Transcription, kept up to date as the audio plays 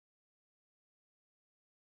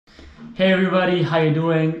Hey everybody, how you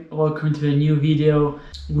doing? Welcome to a new video.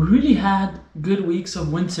 We really had good weeks of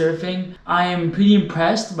windsurfing. I am pretty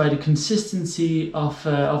impressed by the consistency of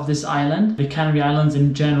this island. The Canary Islands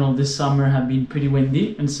in general this summer have been pretty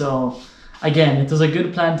windy, and so again, it was a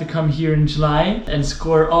good plan to come here in July and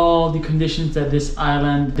score all the conditions that this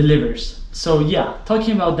island delivers. So yeah,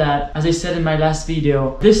 talking about that, as I said in my last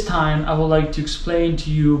video, this time I would like to explain to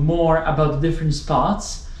you more about the different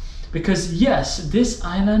spots. Because yes, this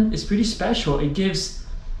island is pretty special. It gives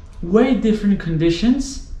way different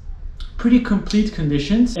conditions, pretty complete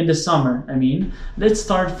conditions in the summer. I mean, let's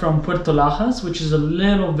start from Puerto Lajas, which is a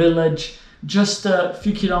little village just a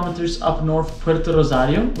few kilometers up north of Puerto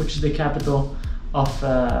Rosario, which is the capital of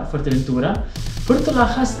Fuerteventura. Puerto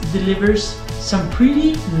Lajas delivers some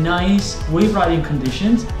pretty nice wave riding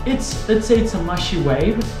conditions. Let's say it's a mushy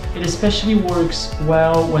wave. It especially works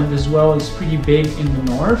well when the swell is pretty big in the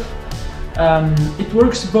north. It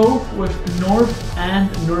works both with north and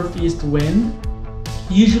northeast wind.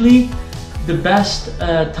 Usually the best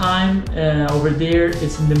time over there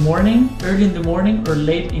is in the morning, early in the morning or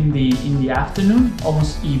late in the afternoon,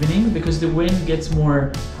 almost evening, because the wind gets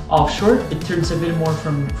more offshore. It turns a bit more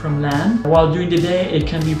from land, while during the day it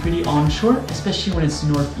can be pretty onshore, especially when it's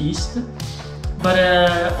northeast. But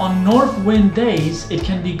on north wind days it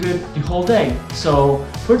can be good the whole day. So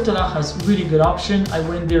Puerto Lajas is a really good option. I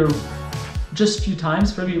went there just a few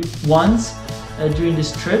times, probably once during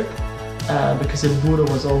this trip, because El Burro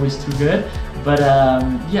was always too good. But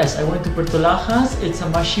yes, I went to Puerto Lajas. It's a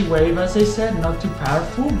mushy wave, as I said, not too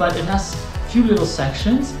powerful, but it has a few little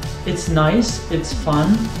sections. It's nice, it's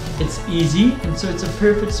fun, it's easy, and so it's a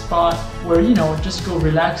perfect spot where, you know, just go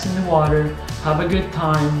relax in the water, have a good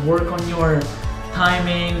time, work on your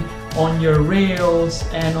timing, on your rails,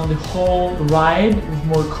 and on the whole ride with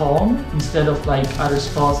more calm, instead of like other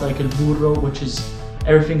spots like El Burro, which is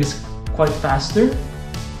everything is quite faster.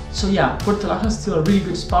 So yeah, Puerto Lajas is still a really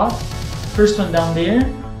good spot. First one down there.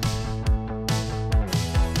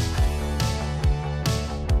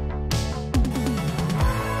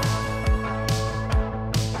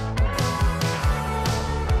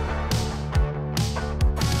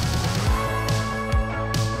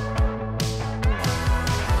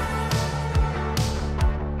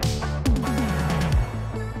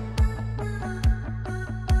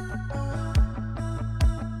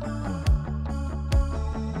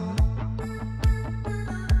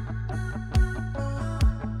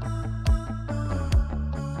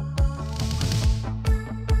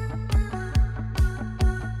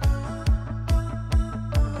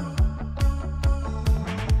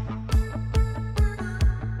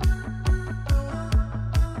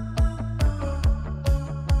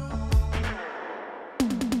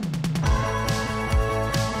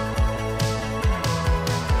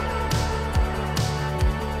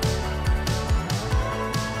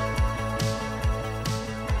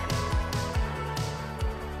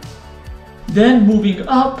 Then moving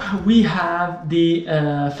up, we have the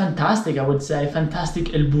fantastic El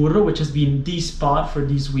Burro, which has been the spot for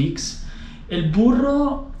these weeks. El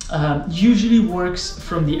Burro usually works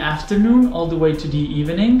from the afternoon all the way to the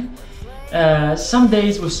evening. Some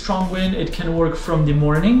days with strong wind, it can work from the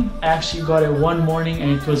morning. I actually got it one morning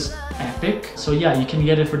and it was epic. So yeah, you can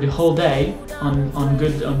get it for the whole day on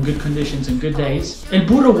good conditions and good days. El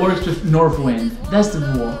Burro works with north wind. That's the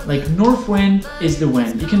rule. Like, north wind is the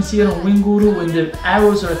wind. You can see it on Wind Guru when the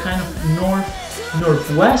arrows are kind of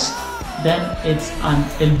northwest, then it's an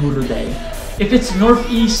El Burro day. If it's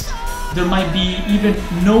northeast, there might be even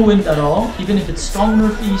no wind at all. Even if it's strong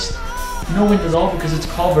northeast, no wind at all, because it's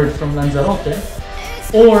covered from Lanzarote.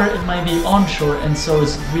 Or it might be onshore, and so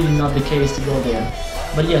it's really not the case to go there.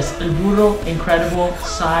 But yes, El Burro, incredible,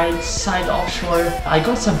 side offshore. I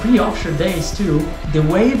got some pretty offshore days too. The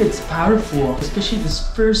wave, it's powerful, especially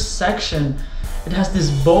this first section. It has this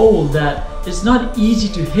bowl that it's not easy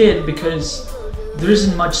to hit because there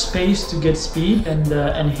isn't much space to get speed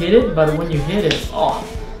and hit it, but when you hit it, oh,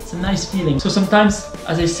 it's a nice feeling. So sometimes,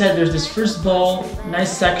 as I said, there's this first bowl,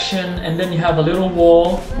 nice section, and then you have a little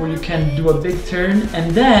wall where you can do a big turn.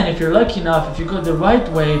 And then if you're lucky enough, if you go the right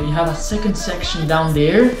way, you have a second section down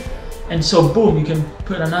there. And so boom, you can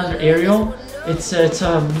put another aerial. It's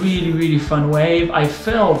a really fun wave. I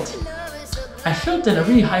felt in a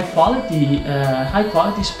really high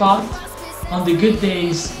quality spot. On the good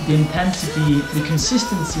days, the intensity, the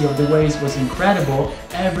consistency of the waves was incredible.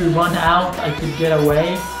 Every run out, I could get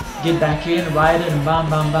away, get back in, ride it, and bam,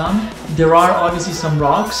 bam, bam. There are obviously some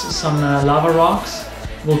rocks, some lava rocks,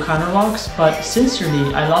 volcano rocks, but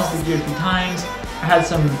sincerely, I lost the gear a few times. I had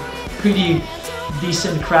some pretty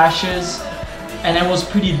decent crashes. and it was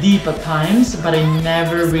pretty deep at times, but I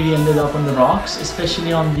never really ended up on the rocks,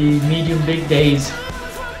 especially on the medium big days.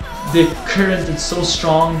 The current is so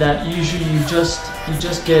strong that usually you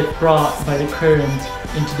just get brought by the current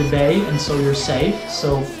into the bay, and so you're safe.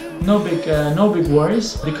 So no big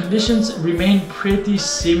worries. The conditions remain pretty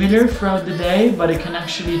similar throughout the day, but it can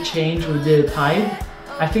actually change with the tide.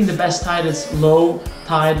 I think the best tide is low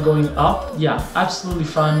tide going up. Yeah, absolutely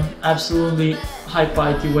fun, absolutely high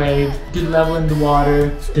quality wave, good level in the water.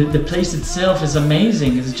 The place itself is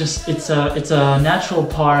amazing. It's a natural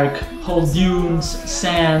park, whole dunes,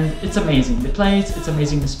 sand. It's amazing. The place, it's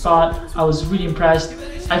amazing. The spot, I was really impressed.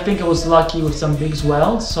 I think I was lucky with some big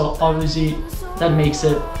swells, so obviously that makes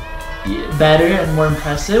it better and more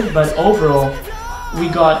impressive. But overall, we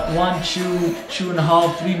got 1, 2,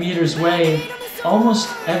 2.5, 3 meters wave almost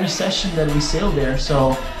every session that we sailed there.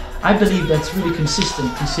 So I believe that's really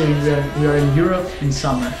consistent considering we are in Europe in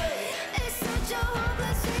summer.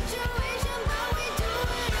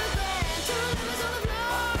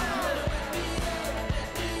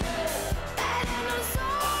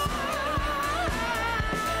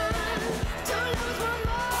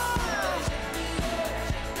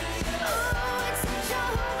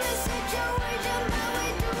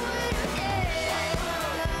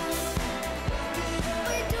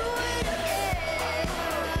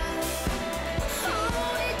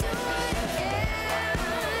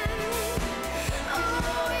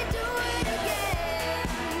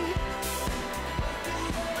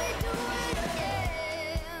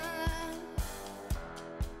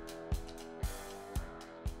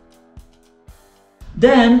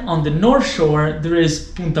 Then on the north shore there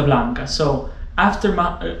is Punta Blanca. So after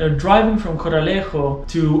driving from Coralejo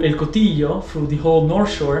to El Cotillo through the whole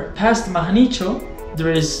north shore, past Majanicho, there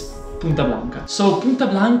is Punta Blanca. So Punta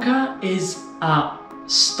Blanca is a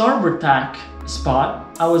starboard tack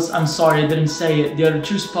spot. I'm sorry I didn't say it. The other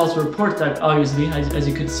two spots were port tack, obviously, as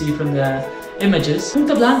you could see from the images.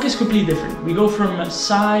 Punta Blanca is completely different. We go from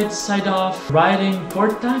side off riding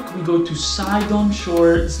port tack, we go to side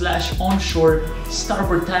onshore / onshore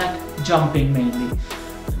starboard tack jumping mainly.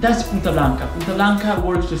 That's Punta Blanca. Punta Blanca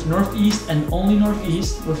works with northeast and only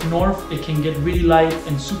northeast. With north it can get really light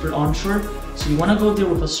and super onshore, so you want to go there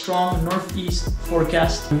with a strong northeast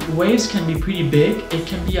forecast. Waves can be pretty big. It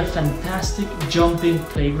can be a fantastic jumping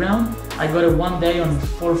playground. I got it one day on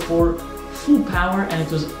 4/4 full power and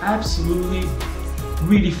it was absolutely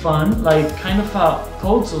really fun, like kind of a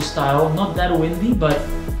Pozzo style, not that windy, but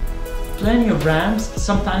plenty of ramps.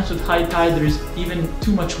 Sometimes with high tide there's even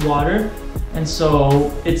too much water, and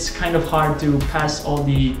so it's kind of hard to pass all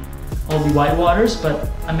the white waters, but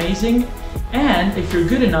amazing. And if you're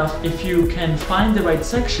good enough, if you can find the right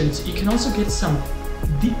sections, you can also get some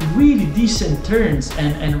really decent turns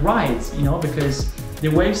and rides, you know, because the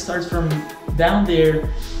wave starts from down there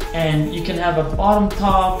and you can have a bottom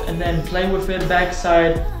top and then play with it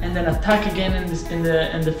backside and then attack again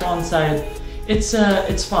in the front side.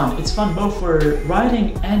 It's fun. It's fun both for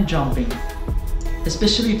riding and jumping,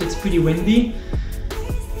 especially if it's pretty windy.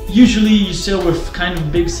 Usually you sail with kind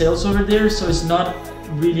of big sails over there, so it's not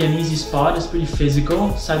really an easy spot. It's pretty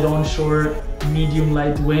physical. Side onshore, medium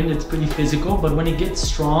light wind, it's pretty physical, but when it gets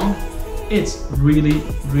strong, it's really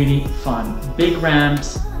fun. Big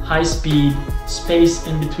ramps, high speed, space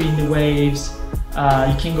in between the waves.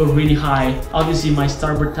 You can go really high. Obviously my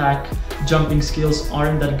starboard tack jumping skills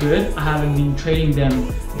aren't that good. I haven't been training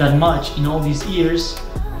them that much in all these years,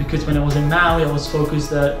 because when I was in Maui I was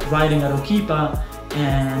focused at riding at Arequipa,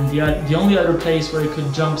 and the only other place where I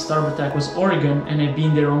could jump starboard tack was Oregon, and I've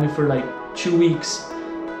been there only for like 2 weeks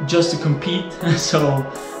just to compete. So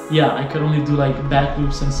yeah, I could only do like back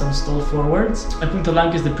loops and some stall forwards. And Punta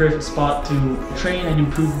Blanca is the perfect spot to train and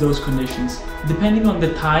improve those conditions. Depending on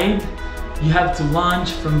the tide, you have to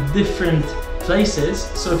launch from different places.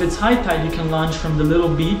 So if it's high tide, you can launch from the little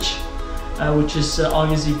beach, which is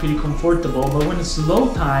obviously pretty comfortable. But when it's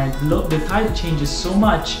low tide, the tide changes so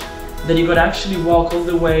much that you gotta actually walk all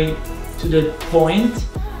the way to the point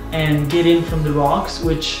and get in from the rocks,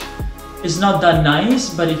 which is not that nice,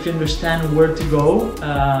 but if you understand where to go,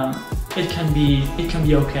 it can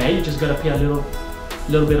be okay. You just gotta pay a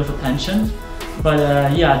little bit of attention.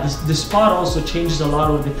 But yeah, the spot also changes a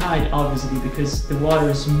lot with the tide, obviously, because the water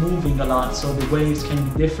is moving a lot, so the waves can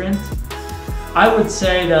be different. I would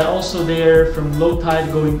say that also there, from low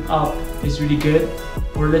tide going up is really good,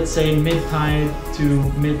 or let's say mid tide to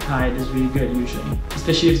mid tide is really good usually,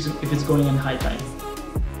 especially if it's going in high tide.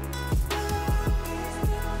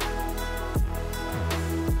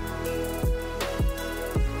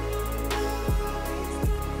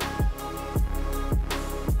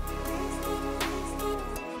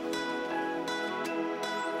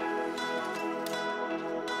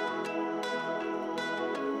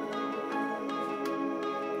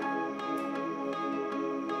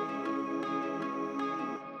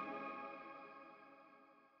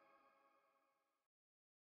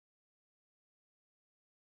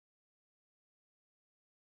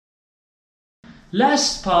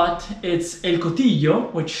 Last spot, it's El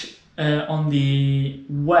Cotillo, which on the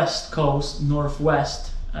west coast,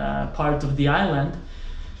 northwest part of the island.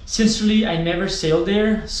 Sincerely, I never sailed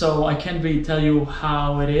there, so I can't really tell you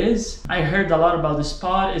how it is. I heard a lot about the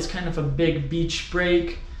spot. It's kind of a big beach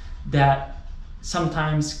break that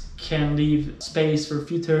sometimes can leave space for a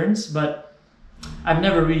few turns, but I've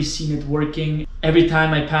never really seen it working. Every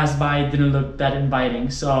time I passed by, it didn't look that inviting,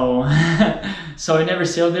 so so I never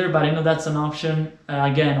sailed there, but I know that's an option.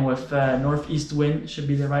 Again, with northeast wind, should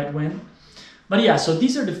be the right wind. But yeah, so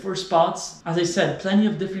these are the 4 spots. As I said, plenty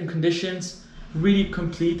of different conditions, really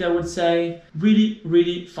complete, I would say.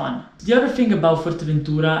 Really fun. The other thing about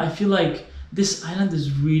Fuerteventura, I feel like this island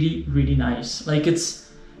is really nice. Like it's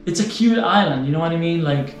a cute island, you know what I mean?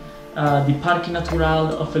 Like the Parque Natural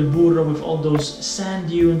of El Burro with all those sand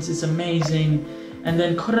dunes is amazing. And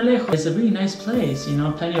then Corralejo is a really nice place, you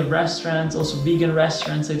know, plenty of restaurants, also vegan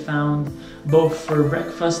restaurants I found, both for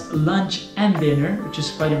breakfast, lunch and dinner, which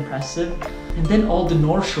is quite impressive. And then all the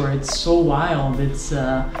North Shore, it's so wild. It's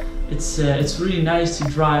really nice to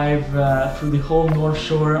drive through the whole North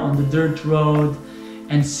Shore on the dirt road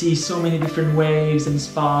and see so many different waves and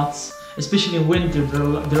spots. Especially in winter,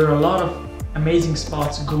 there are a lot of amazing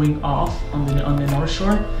spots going off on the North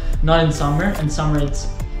Shore. Not in summer. In summer it's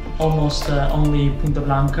almost only Punta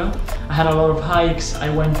Blanca. I had a lot of hikes.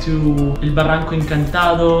 I went to El Barranco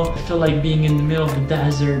Encantado. I feel like being in the middle of the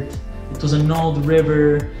desert. It was an old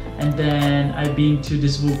river. And then I've been to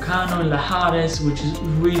this volcano in Lajas, which is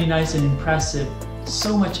really nice and impressive.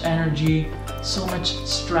 So much energy, so much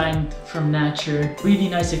strength from nature. Really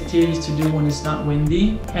nice activities to do when it's not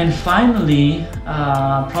windy. And finally,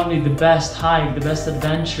 probably the best hike, the best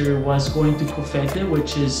adventure was going to Cofete,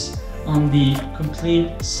 which is on the complete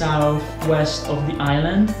southwest of the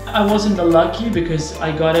island. I wasn't lucky because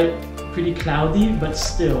I got it pretty cloudy, but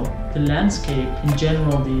still, the landscape in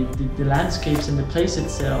general, the landscapes and the place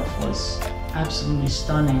itself was absolutely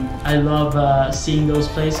stunning. I love seeing those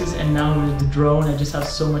places, and now with the drone I just have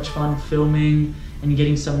so much fun filming and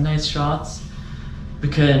getting some nice shots,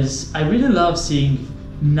 because I really love seeing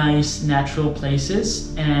nice natural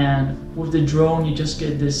places, and with the drone you just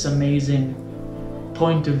get this amazing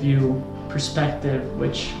point of view perspective,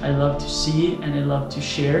 which I love to see and I love to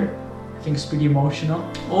share. I think it's pretty emotional.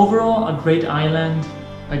 Overall, a great island,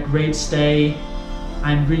 a great stay.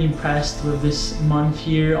 I'm really impressed with this month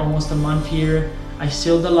here, almost a month here. I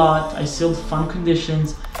sailed a lot, I sailed fun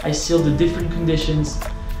conditions, I sailed the different conditions.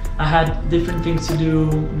 I had different things to do,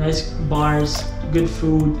 nice bars, good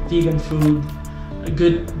food, vegan food,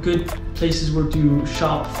 good places where to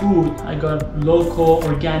shop food. I got local,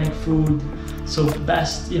 organic food. So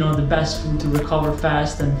best, you know, the best food to recover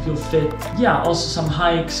fast and feel fit. Yeah, also some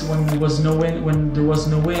hikes when there was no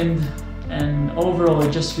wind, and overall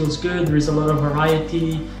it just feels good. There is a lot of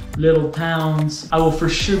variety, little towns. I will for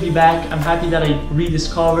sure be back. I'm happy that I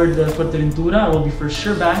rediscovered Fuerteventura. I will be for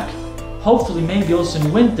sure back. Hopefully, maybe also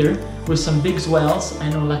in winter with some big swells.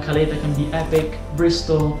 I know La Caleta can be epic,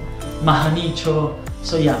 Bristol, Mahanicho.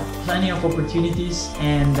 So yeah, plenty of opportunities,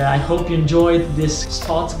 and I hope you enjoyed this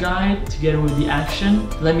spots guide together with the action.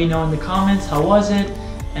 Let me know in the comments how was it,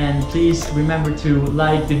 and please remember to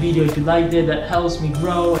like the video if you liked it. That helps me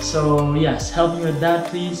grow. So yes, help me with that,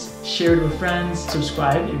 please. Share it with friends,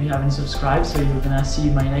 subscribe if you haven't subscribed so you're gonna see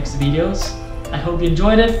my next videos. I hope you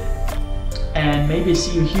enjoyed it, and maybe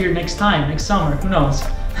see you here next time, next summer, who knows.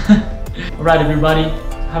 Alright everybody,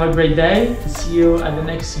 have a great day. See you at the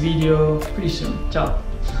next video pretty soon. Ciao.